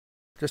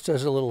just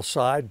as a little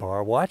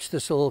sidebar, watch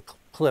this little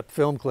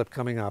film clip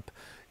coming up.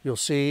 You'll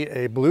see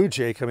a blue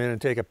jay come in and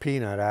take a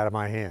peanut out of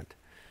my hand.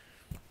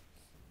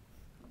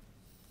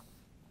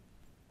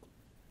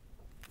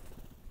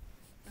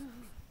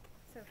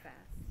 So fast.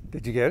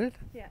 Did you get it?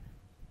 Yeah.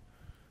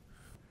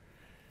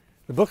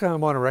 The book I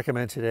want to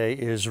recommend today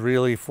is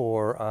really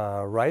for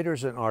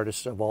writers and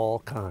artists of all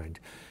kind.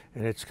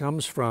 And it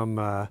comes from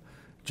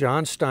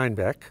John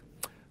Steinbeck,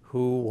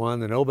 who won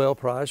the Nobel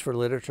Prize for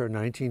Literature in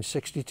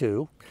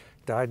 1962,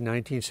 died in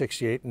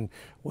 1968. And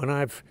when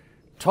I've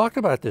talked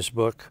about this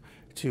book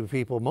to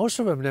people, most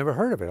of them have never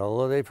heard of it,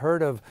 although they've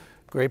heard of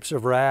Grapes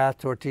of Wrath,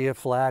 Tortilla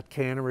Flat,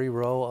 Cannery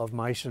Row, Of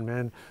Mice and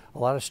Men, a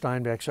lot of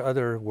Steinbeck's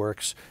other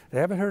works. They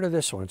haven't heard of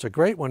this one. It's a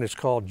great one. It's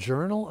called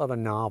Journal of a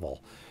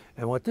Novel.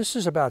 And what this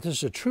is about, this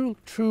is a true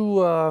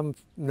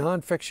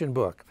nonfiction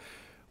book.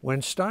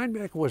 When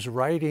Steinbeck was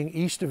writing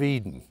East of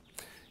Eden,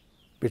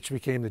 which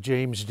became the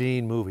James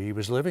Dean movie, he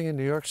was living in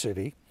New York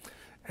City,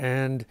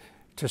 and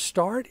to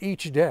start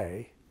each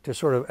day, to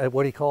sort of at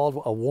what he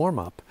called a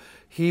warm-up,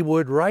 he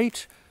would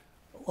write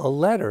a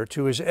letter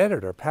to his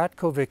editor, Pat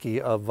Covici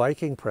of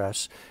Viking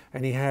Press,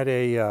 and he had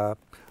a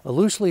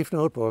loose leaf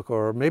notebook,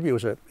 or maybe it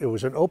was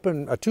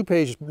a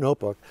two-page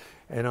notebook,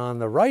 and on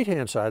the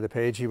right-hand side of the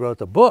page he wrote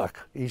the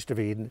book, East of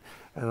Eden,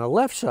 and on the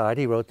left side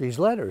he wrote these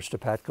letters to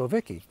Pat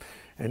Covici.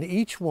 And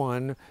each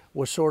one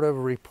was sort of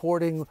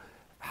reporting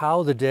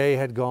how the day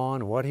had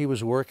gone, what he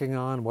was working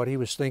on, what he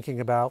was thinking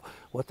about,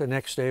 what the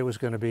next day was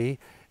going to be.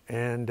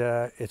 And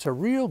it's a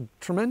real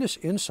tremendous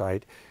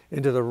insight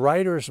into the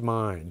writer's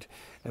mind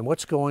and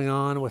what's going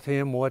on with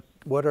him, what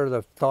are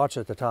the thoughts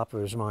at the top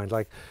of his mind.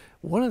 Like,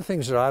 one of the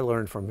things that I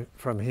learned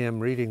from him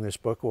reading this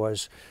book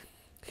was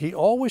he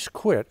always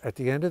quit at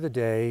the end of the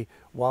day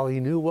while he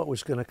knew what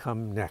was going to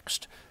come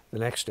next, the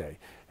next day.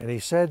 And he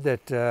said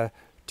that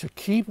to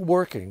keep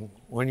working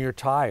when you're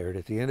tired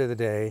at the end of the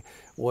day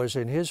was,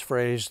 in his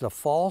phrase, the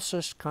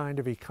falsest kind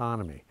of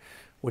economy,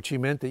 which he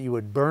meant that you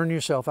would burn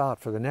yourself out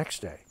for the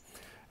next day.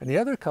 And the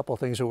other couple of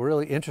things that were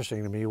really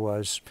interesting to me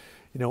was,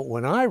 you know,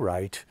 when I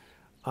write,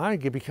 I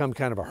become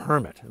kind of a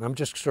hermit, and I'm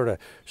just sort of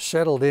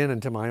settled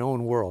into my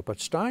own world. But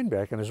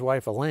Steinbeck and his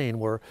wife Elaine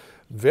were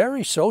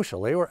very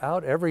social. They were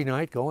out every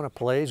night, going to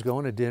plays,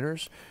 going to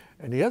dinners.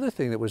 And the other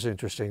thing that was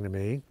interesting to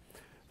me,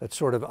 that's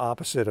sort of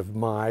opposite of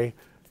my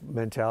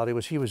mentality,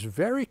 was he was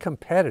very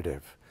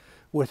competitive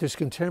with his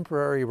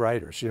contemporary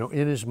writers, you know,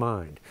 in his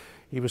mind.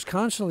 He was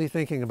constantly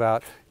thinking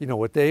about, you know,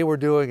 what they were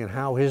doing and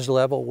how his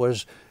level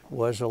was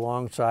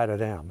alongside of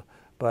them.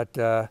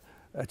 But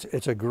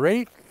it's a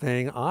great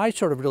thing. I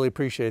sort of really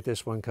appreciate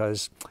this one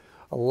because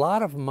a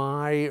lot of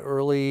my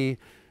early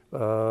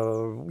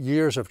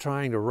years of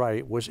trying to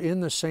write was in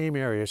the same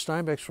area.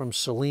 Steinbeck's from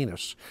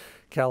Salinas,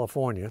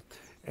 California.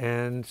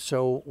 And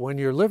so when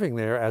you're living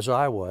there, as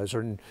I was,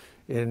 or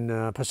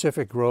in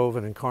Pacific Grove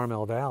and in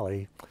Carmel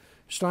Valley,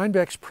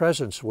 Steinbeck's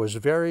presence was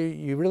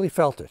you really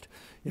felt it.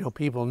 You know,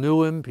 people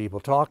knew him, people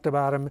talked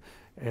about him,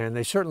 and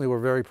they certainly were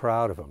very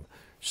proud of him.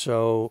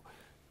 So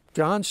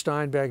John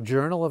Steinbeck,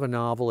 Journal of a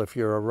Novel, if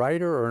you're a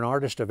writer or an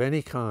artist of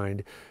any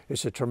kind,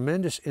 is a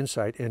tremendous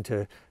insight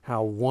into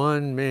how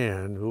one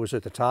man who was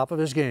at the top of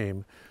his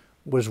game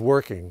was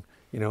working,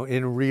 you know,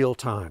 in real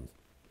time.